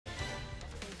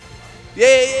Yeah,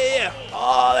 yeah, yeah, yeah.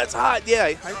 Oh, that's hot.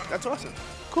 Yeah, that's awesome.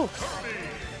 Cool.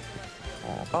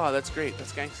 Oh, that's great.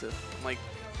 That's gangsta. I'm like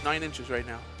 9 inches right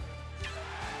now.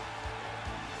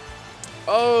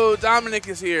 Oh, Dominic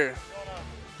is here.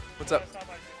 What's up?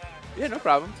 Yeah, no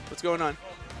problem. What's going on?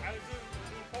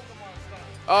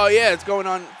 Oh, yeah, it's going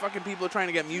on. Fucking people are trying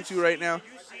to get Mewtwo right now.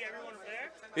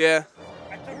 Yeah.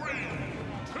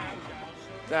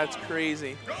 That's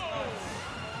crazy.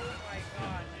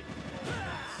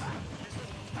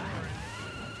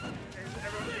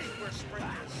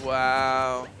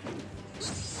 Wow.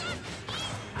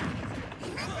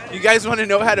 You guys want to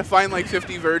know how to find like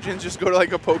 50 virgins? Just go to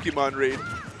like a Pokemon raid.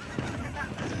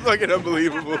 Fucking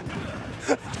unbelievable.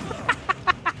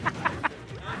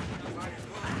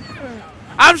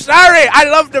 I'm sorry. I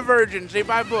love the virgins. They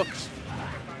buy books.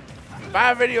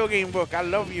 Buy a video game book. I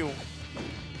love you.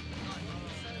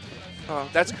 Oh,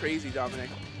 that's crazy, Dominic.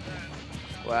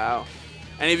 Wow.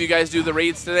 Any of you guys do the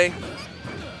raids today?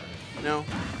 No?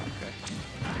 Okay.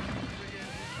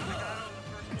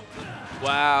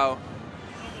 Wow.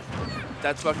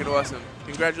 That's fucking awesome.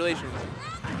 Congratulations.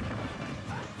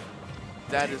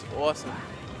 That is awesome.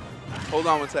 Hold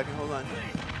on 1 second. Hold on.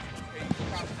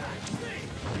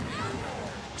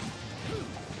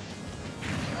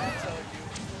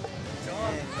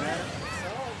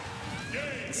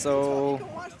 So,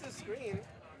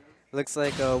 looks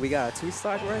like we got a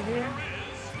 2-stock right here.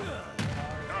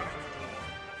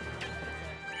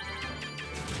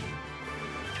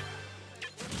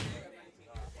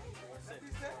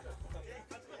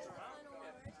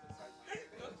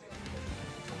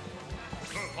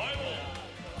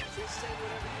 Just say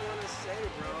whatever you want to say,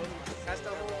 bro. That's the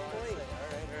whole point.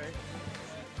 Alright.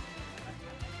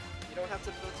 You don't have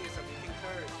to filter yourself. You can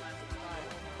curse.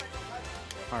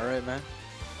 All right, man.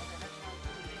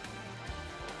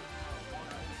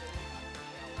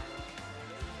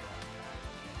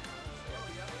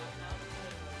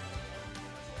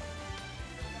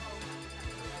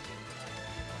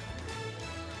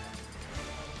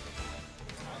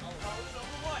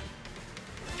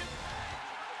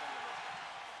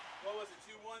 What was it?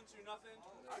 2-1, 2-0?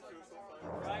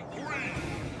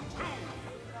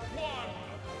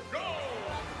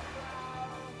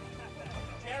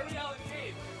 Gabrielle and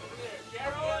Dave. Over there.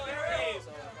 Gabrielle and Dave.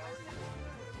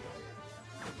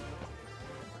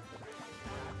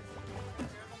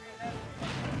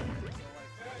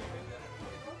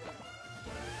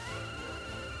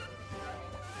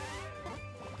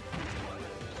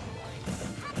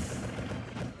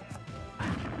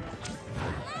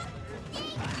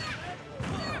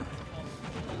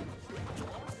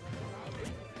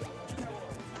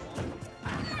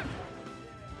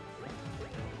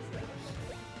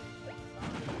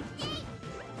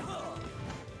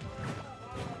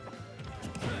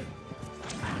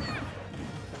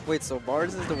 Wait, so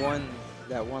Bars is the one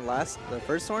that won the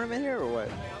first tournament here, or what?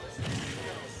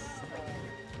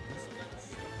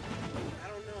 I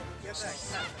don't know. Get back.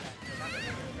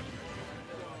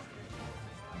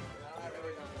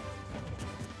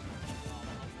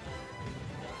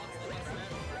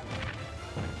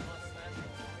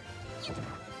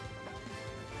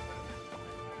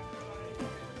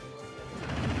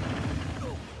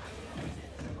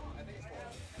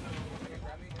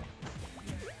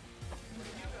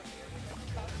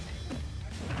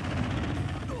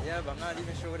 Yeah, but I'm not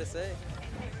even sure what to say.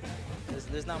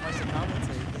 There's not much to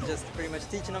commentate. He's just pretty much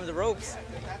teaching them the ropes.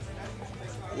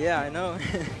 Yeah, I know.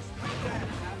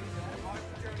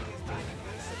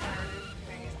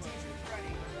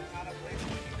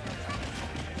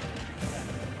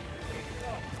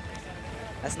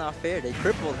 That's not fair. They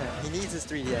crippled him. He needs his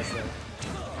 3DS though.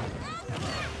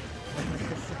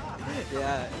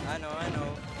 Yeah, I know.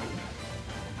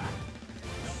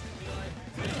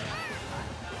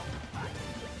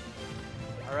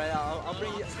 All right, I'll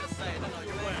bring you.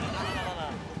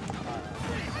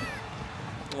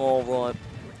 All right.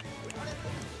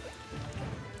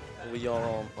 We are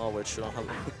on our way to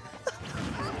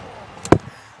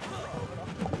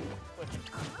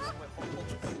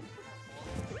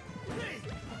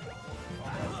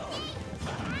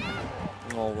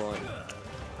All right.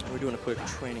 We're doing a quick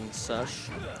training sesh.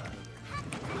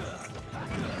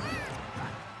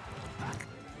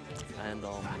 And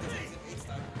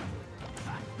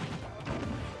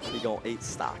we go 8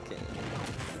 stocking.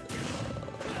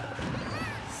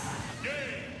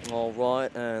 All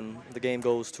right, and the game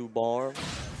goes to Bar.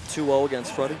 2-0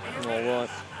 against Freddy. All right.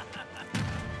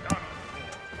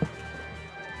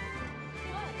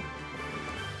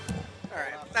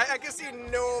 Alright. I can see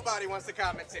nobody wants to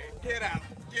commentate. Get out.